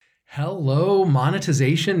Hello,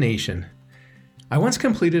 Monetization Nation. I once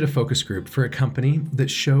completed a focus group for a company that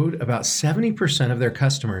showed about 70% of their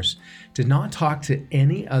customers did not talk to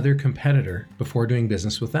any other competitor before doing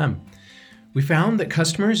business with them. We found that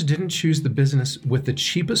customers didn't choose the business with the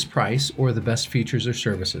cheapest price or the best features or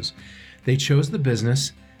services. They chose the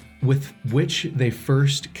business with which they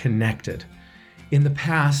first connected. In the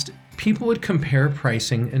past, people would compare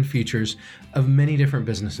pricing and features of many different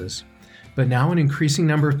businesses. But now an increasing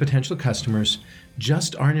number of potential customers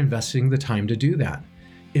just aren't investing the time to do that.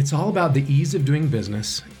 It's all about the ease of doing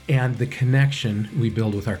business and the connection we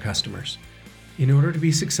build with our customers. In order to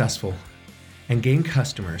be successful and gain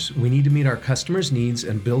customers, we need to meet our customers' needs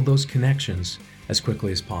and build those connections as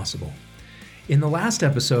quickly as possible. In the last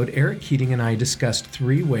episode, Eric Keating and I discussed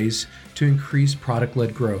 3 ways to increase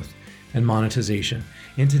product-led growth and monetization.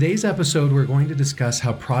 In today's episode, we're going to discuss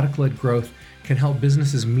how product-led growth can help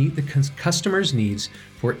businesses meet the customer's needs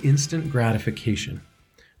for instant gratification.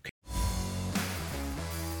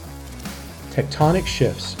 Tectonic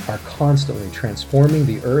shifts are constantly transforming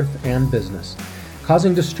the earth and business,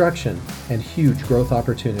 causing destruction and huge growth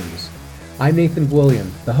opportunities. I'm Nathan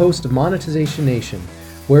William, the host of Monetization Nation,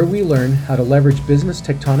 where we learn how to leverage business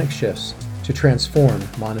tectonic shifts to transform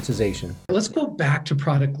monetization. Let's go back to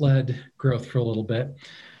product-led growth for a little bit.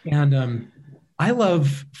 And I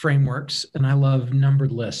love frameworks and I love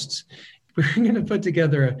numbered lists. We're going to put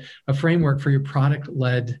together a framework for your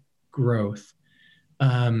product-led growth.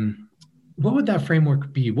 What would that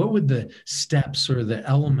framework be? What would the steps or the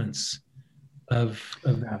elements of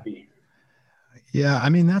that be? Yeah, I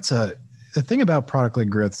mean, the thing about product-led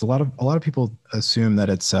growth is a lot of people assume that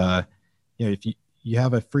it's if you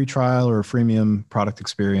have a free trial or a freemium product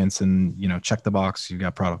experience and check the box, you've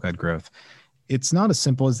got product-led growth. It's not as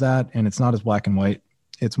simple as that, and it's not as black and white.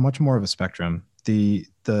 It's much more of a spectrum. The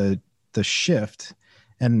shift,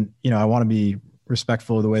 and I want to be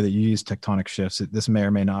respectful of the way that you use tectonic shifts. This may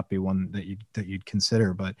or may not be one that you'd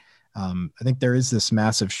consider, but I think there is this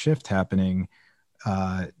massive shift happening,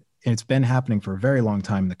 and it's been happening for a very long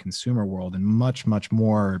time in the consumer world, and much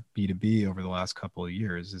more B2B over the last couple of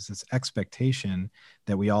years. Is this expectation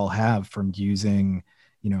that we all have from using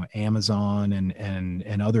Amazon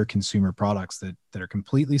and other consumer products that are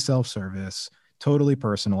completely self-service, totally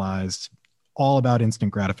personalized, all about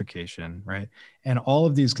instant gratification, right? And all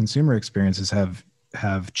of these consumer experiences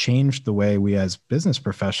have changed the way we as business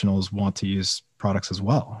professionals want to use products as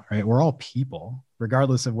well, right? We're all people,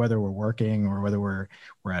 regardless of whether we're working or whether we're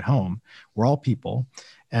at home. We're all people.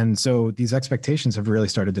 And so these expectations have really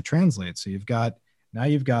started to translate. So you've got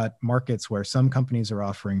markets where some companies are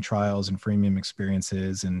offering trials and freemium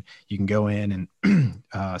experiences, and you can go in and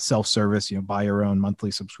self-service, buy your own monthly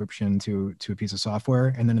subscription to a piece of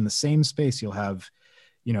software. And then in the same space, you'll have,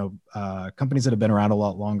 companies that have been around a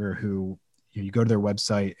lot longer who you go to their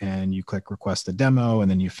website and you click request a demo, and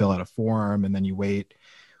then you fill out a form, and then you wait,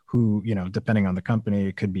 depending on the company,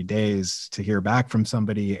 it could be days to hear back from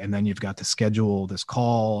somebody. And then you've got to schedule this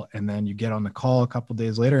call, and then you get on the call a couple of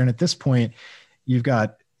days later. And at this point, you've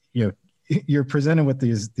got, you're presented with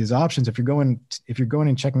these options. If you're going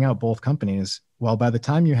and checking out both companies, well, by the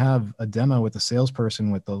time you have a demo with the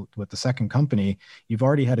salesperson with the second company, you've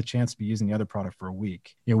already had a chance to be using the other product for a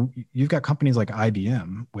week. You've got companies like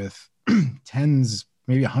IBM with tens,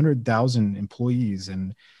 maybe 100,000 employees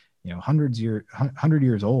and 100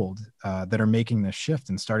 years old that are making this shift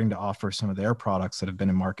and starting to offer some of their products that have been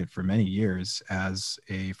in market for many years as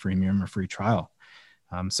a freemium or free trial.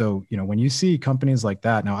 So, when you see companies like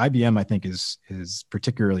that, now IBM, I think is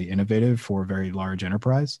particularly innovative for a very large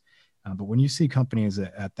enterprise. But when you see companies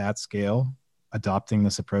at that scale adopting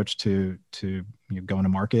this approach to going to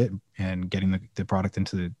market and getting the product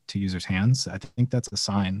into users' hands, I think that's a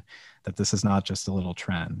sign that this is not just a little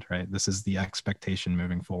trend, right? This is the expectation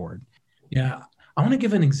moving forward. Yeah. I want to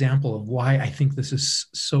give an example of why I think this is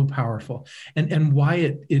so powerful and why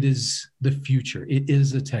it is the future. It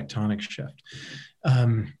is a tectonic shift.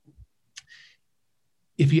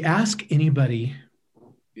 If you ask anybody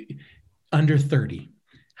under 30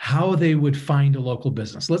 how they would find a local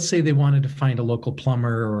business, let's say they wanted to find a local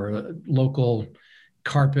plumber or a local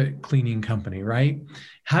carpet cleaning company, right?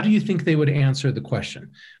 How do you think they would answer the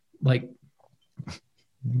question? Like,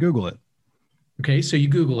 Google it. Okay, so you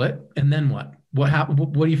Google it, and then what? What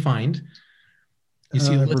do you find? You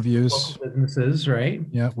see a list reviews, of local businesses, right?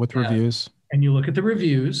 Yeah, with reviews. And you look at the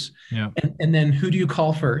reviews. Yeah. And then who do you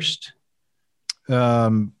call first? Wow,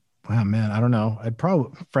 man, I don't know.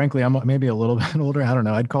 Frankly, I'm maybe a little bit older. I don't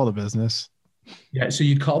know. I'd call the business. Yeah. So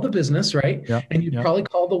you'd call the business, right? Yeah. And you'd probably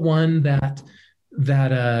call the one that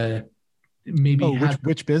maybe Oh, had,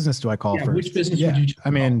 which business do I call yeah, which first? business would Yeah. you choose I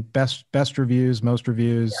to call? mean, best reviews, most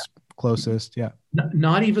reviews, closest. Yeah.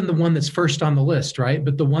 Not even the one that's first on the list, right?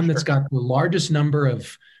 But the one that's Sure. got the largest number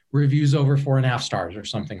of reviews over 4.5 stars or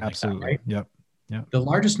something like that, Absolutely. right? Yep. Yep. The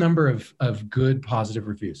largest number of good positive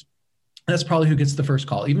reviews. That's probably who gets the first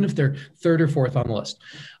call, even if they're third or fourth on the list.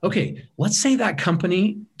 Okay, let's say that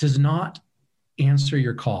company does not answer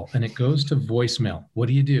your call and it goes to voicemail. What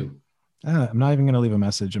do you do? I'm not even going to leave a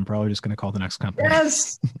message. I'm probably just going to call the next company.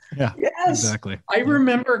 Yes. Yeah, Yes. exactly. I Yep.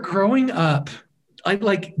 remember growing up, I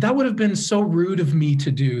like that would have been so rude of me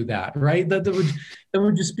to do that, right? That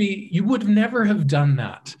would just be, you would never have done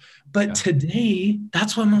that. But Yeah. today,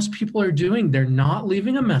 that's what most people are doing. They're not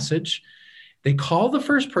leaving a message. They call the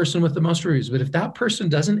first person with the most reviews. But if that person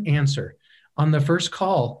doesn't answer on the first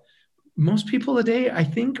call, most people today, I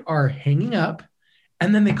think, are hanging up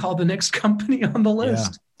and then they call the next company on the Yeah.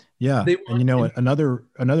 list. Yeah. They And want, what?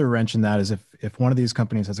 Another wrench in that is if one of these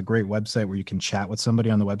companies has a great website where you can chat with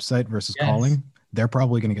somebody on the website versus yes, calling, they're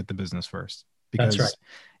probably going to get the business first that's right. because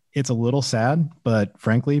it's a little sad, but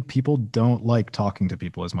frankly, people don't like talking to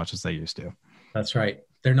people as much as they used to. That's right.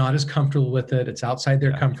 They're not as comfortable with it. It's outside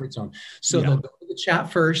their Yeah. comfort zone. So Yeah. they'll go to the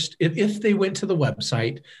chat first. If they went to the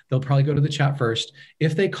website, they'll probably go to the chat first.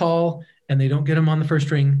 If they call and they don't get them on the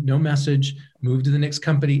first ring, no message, move to the next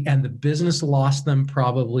company, and the business lost them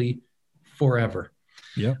probably forever.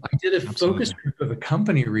 Yep. I did a focus Absolutely. group of a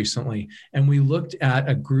company recently, and we looked at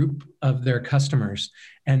a group of their customers,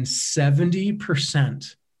 and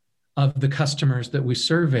 70% of the customers that we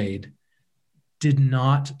surveyed did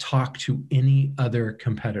not talk to any other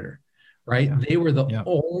competitor, right? Yeah. They were the Yeah.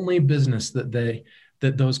 only business that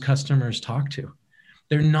those customers talked to.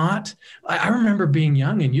 They're not, I remember being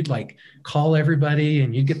young and you'd like call everybody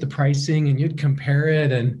and you'd get the pricing and you'd compare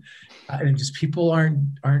it and just people aren't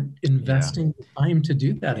Yeah. investing the time to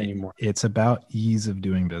do that anymore. It's about ease of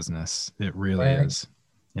doing business. It really Right. is.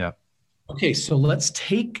 Yeah. Okay, so let's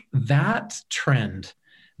take that trend,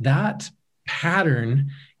 that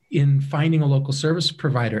pattern in finding a local service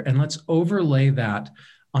provider, and let's overlay that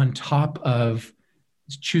on top of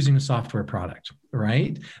choosing a software product,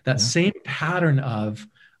 right? That Yeah. same pattern of,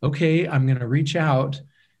 okay, I'm going to reach out.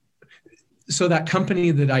 So that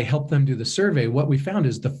company that I helped them do the survey, what we found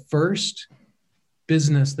is the first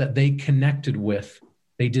business that they connected with,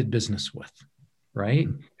 they did business with, right?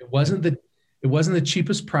 It wasn't the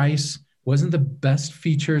cheapest price, wasn't the best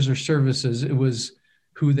features or services. It was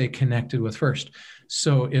who they connected with first.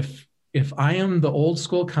 So if I am the old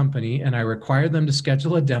school company and I require them to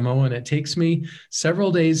schedule a demo and it takes me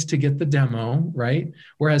several days to get the demo, right?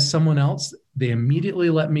 Whereas someone else, they immediately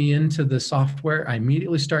let me into the software. I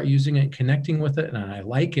immediately start using it, connecting with it, and I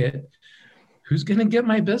like it. Who's going to get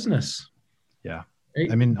my business? Yeah.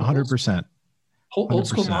 Right? I mean, 100%. Old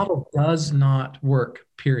school 100%. model does not work,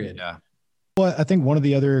 period. Yeah. Well, I think one of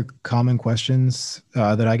the other common questions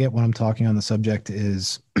that I get when I'm talking on the subject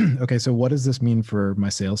is, okay, so what does this mean for my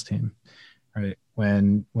sales team? Right?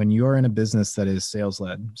 When you are in a business that is sales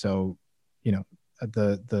led, so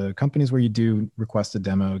the companies where you do request a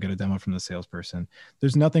demo, get a demo from the salesperson,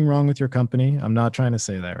 there's nothing wrong with your company. I'm not trying to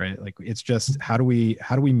say that, right? Like it's just how do we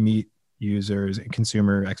meet users and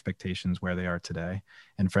consumer expectations where they are today?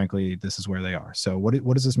 And frankly, this is where they are. So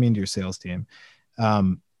what does this mean to your sales team?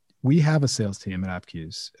 We have a sales team at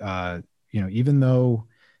AppQues. Even though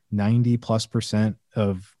 90+%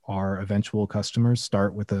 of our eventual customers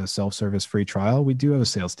start with a self-service free trial, we do have a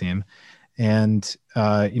sales team. And,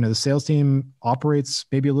 the sales team operates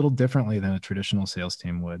maybe a little differently than a traditional sales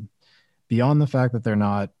team would. Beyond the fact that they're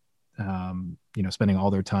not, spending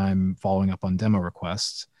all their time following up on demo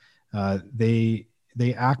requests, they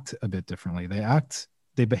act a bit differently.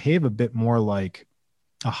 They behave a bit more like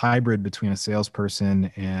a hybrid between a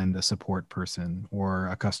salesperson and a support person or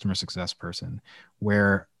a customer success person,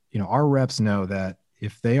 where our reps know that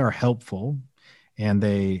if they are helpful and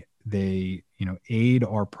they aid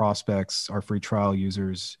our prospects, our free trial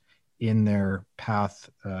users in their path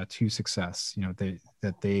to success,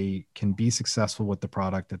 that they can be successful with the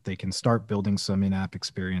product, that they can start building some in-app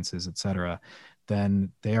experiences, et cetera,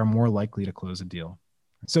 then they are more likely to close a deal.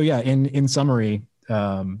 So yeah, in summary,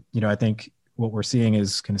 I think what we're seeing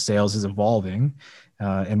is kind of sales is evolving.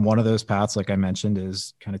 And one of those paths, like I mentioned,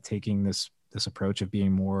 is kind of taking this approach of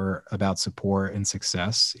being more about support and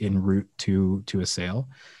success en route to a sale.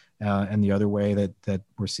 And the other way that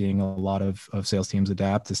we're seeing a lot of sales teams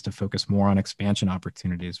adapt is to focus more on expansion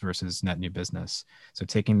opportunities versus net new business. So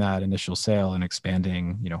taking that initial sale and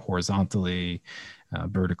expanding, horizontally,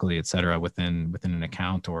 vertically, et cetera, within an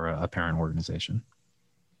account or a parent organization.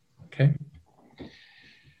 Okay.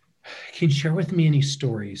 Can you share with me any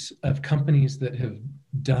stories of companies that have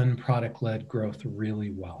done product-led growth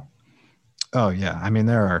really well? Oh yeah, I mean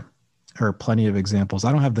there are plenty of examples.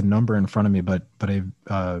 I don't have the number in front of me, but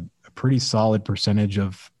a pretty solid percentage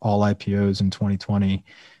of all IPOs in 2020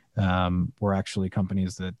 were actually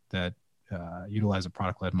companies that utilize a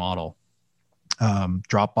product led model.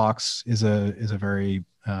 Dropbox is a very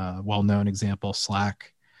well known example.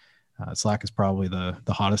 Slack is probably the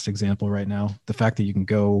hottest example right now. The fact that you can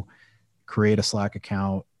go create a Slack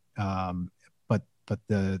account, but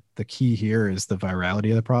the key here is the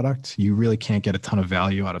virality of the product. You really can't get a ton of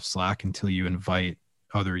value out of Slack until you invite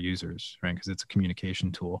other users, right? Because it's a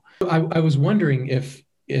communication tool. I was wondering if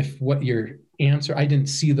what your answer, I didn't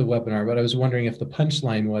see the webinar, but I was wondering if the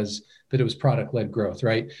punchline was that it was product-led growth,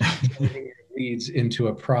 right? Turning your leads into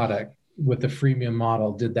a product with the freemium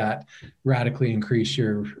model, did that radically increase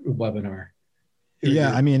your webinar? Yeah,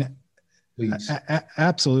 Your I mean, leads?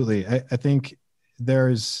 absolutely. I think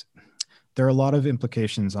there are a lot of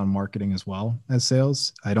implications on marketing as well as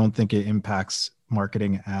sales. I don't think it impacts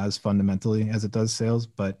marketing as fundamentally as it does sales,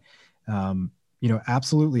 but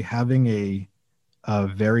absolutely having a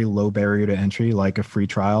very low barrier to entry, like a free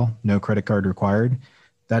trial, no credit card required,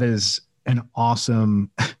 that is an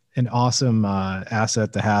awesome an awesome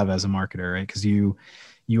asset to have as a marketer, right? Because you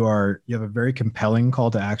have a very compelling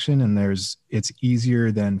call to action, and it's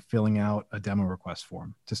easier than filling out a demo request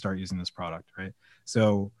form to start using this product, right?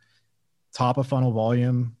 So top of funnel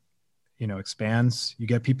volume, expands. You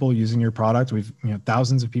get people using your product. We've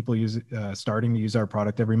thousands of people starting to use our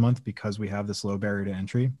product every month because we have this low barrier to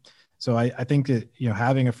entry. So I think that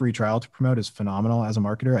having a free trial to promote is phenomenal as a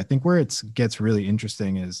marketer. I think where it gets really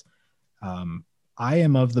interesting is I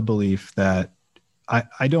am of the belief that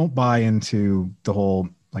I don't buy into the whole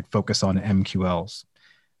like focus on MQLs.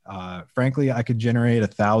 Frankly, I could generate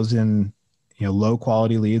 1,000 low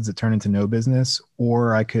quality leads that turn into no business,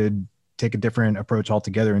 or I could take a different approach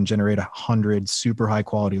altogether and generate 100 super high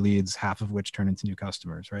quality leads, half of which turn into new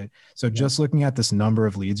customers, right? So just looking at this number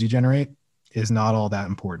of leads you generate is not all that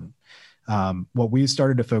important. What we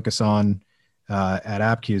started to focus on at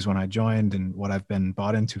AppQs when I joined, and what I've been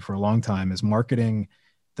bought into for a long time, is marketing.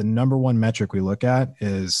 The number one metric we look at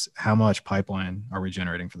is how much pipeline are we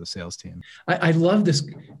generating for the sales team. I love this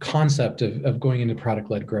concept of going into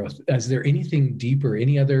product-led growth. Is there anything deeper,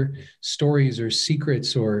 any other stories or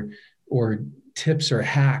secrets or tips or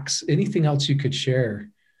hacks, anything else you could share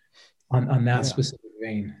on that specific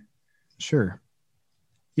vein? Sure.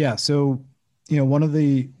 Yeah. So, one of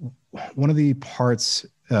the parts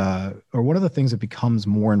or one of the things that becomes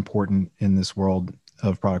more important in this world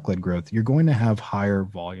of product-led growth, you're going to have higher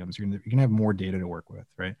volumes. You're going to have more data to work with,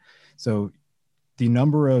 right? So the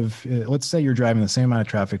number of, let's say you're driving the same amount of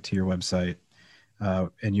traffic to your website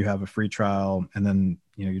and you have a free trial, and then,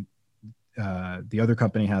 the other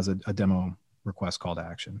company has a demo request call to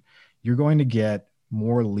action. You're going to get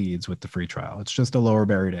more leads with the free trial. It's just a lower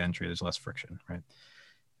barrier to entry. There's less friction,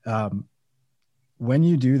 right? When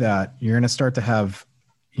you do that, you're going to start to have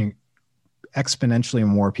exponentially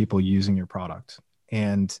more people using your product.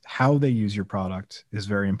 And how they use your product is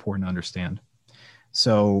very important to understand.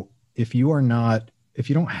 So if you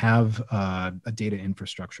don't have a data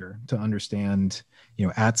infrastructure to understand,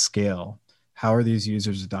 at scale, how are these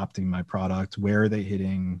users adopting my product? Where are they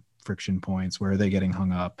hitting friction points? Where are they getting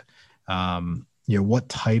hung up? What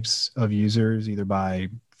types of users, either by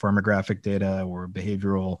firmographic data or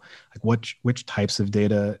behavioral, like which types of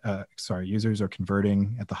data, users are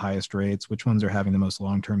converting at the highest rates, which ones are having the most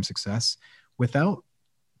long-term success. Without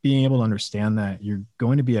being able to understand that, you're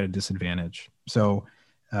going to be at a disadvantage. So,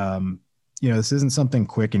 this isn't something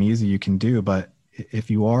quick and easy you can do, but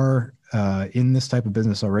if you are in this type of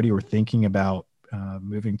business already, or thinking about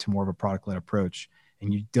moving to more of a product-led approach,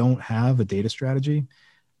 and you don't have a data strategy,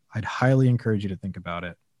 I'd highly encourage you to think about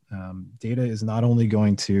it. Data is not only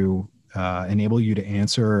going to enable you to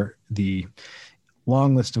answer the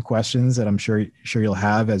long list of questions that I'm sure you'll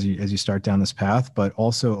have as you start down this path, but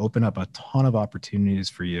also open up a ton of opportunities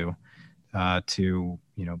for you to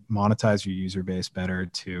monetize your user base better,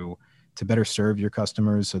 to better serve your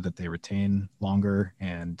customers so that they retain longer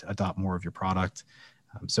and adopt more of your product.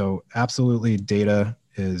 So absolutely, data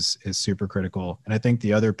is super critical. And I think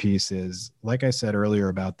the other piece is, like I said earlier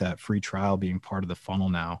about that free trial being part of the funnel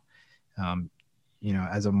now.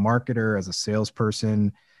 As a marketer, as a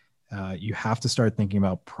salesperson, you have to start thinking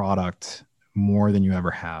about product more than you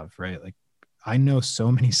ever have, right? Like, I know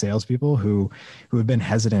so many salespeople who have been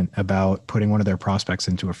hesitant about putting one of their prospects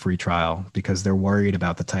into a free trial because they're worried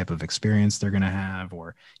about the type of experience they're going to have,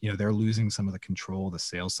 or they're losing some of the control of the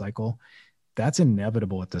sales cycle. that's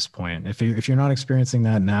inevitable at this point. If you're not experiencing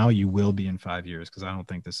that now, you will be in 5 years, because I don't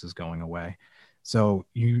think this is going away. So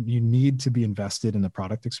you need to be invested in the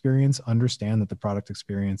product experience. Understand that the product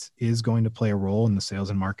experience is going to play a role in the sales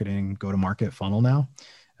and marketing go-to-market funnel now.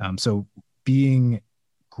 So being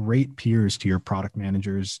great peers to your product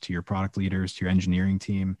managers, to your product leaders, to your engineering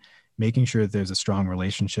team, making sure that there's a strong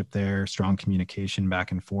relationship there, strong communication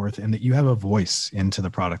back and forth, and that you have a voice into the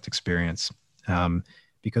product experience.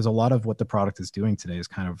 Because a lot of what the product is doing today is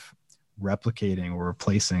kind of replicating or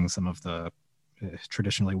replacing some of the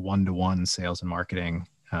traditionally one-to-one sales and marketing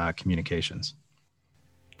communications.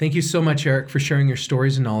 Thank you so much, Eric, for sharing your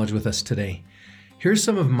stories and knowledge with us today. Here's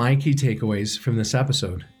some of my key takeaways from this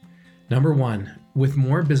episode. Number 1, with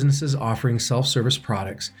more businesses offering self-service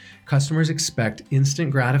products, customers expect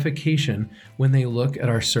instant gratification when they look at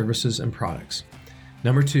our services and products.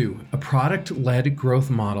 Number 2, a product-led growth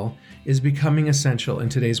model is becoming essential in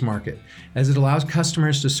today's market, as it allows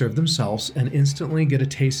customers to serve themselves and instantly get a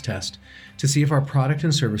taste test to see if our product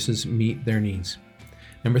and services meet their needs.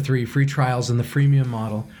 Number 3, free trials and the freemium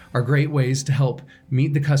model are great ways to help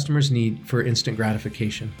meet the customer's need for instant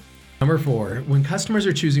gratification. Number 4, when customers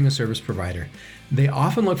are choosing a service provider, they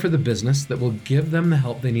often look for the business that will give them the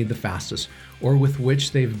help they need the fastest, or with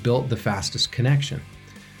which they've built the fastest connection.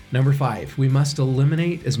 Number 5, we must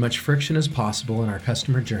eliminate as much friction as possible in our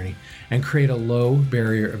customer journey and create a low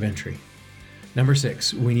barrier of entry. Number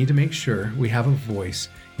 6, we need to make sure we have a voice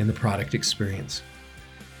in the product experience.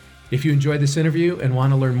 If you enjoyed this interview and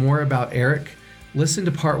want to learn more about Eric, listen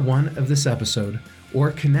to part 1 of this episode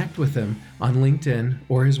or connect with him on LinkedIn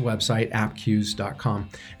or his website, appcues.com.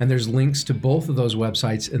 And there's links to both of those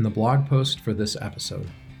websites in the blog post for this episode.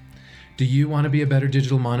 Do you want to be a better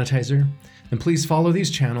digital monetizer? Then please follow these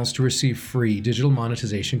channels to receive free digital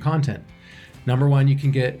monetization content. Number 1, you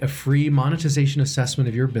can get a free monetization assessment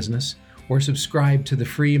of your business, or subscribe to the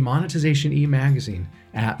free Monetization e-magazine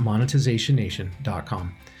at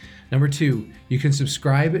monetizationnation.com. Number 2, you can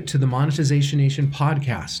subscribe to the Monetization Nation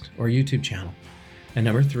podcast or YouTube channel. And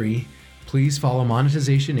number 3, please follow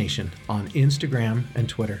Monetization Nation on Instagram and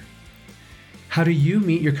Twitter. How do you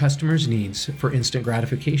meet your customers' needs for instant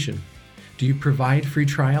gratification? Do you provide free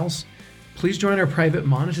trials? Please join our private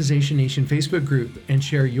Monetization Nation Facebook group and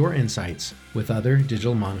share your insights with other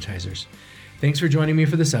digital monetizers. Thanks for joining me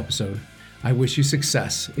for this episode. I wish you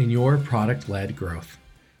success in your product-led growth.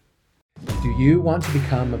 Do you want to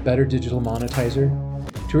become a better digital monetizer?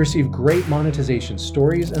 To receive great monetization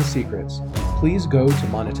stories and secrets, please go to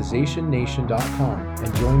monetizationnation.com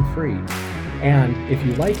and join free. And if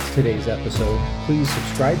you liked today's episode, please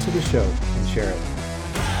subscribe to the show and share it.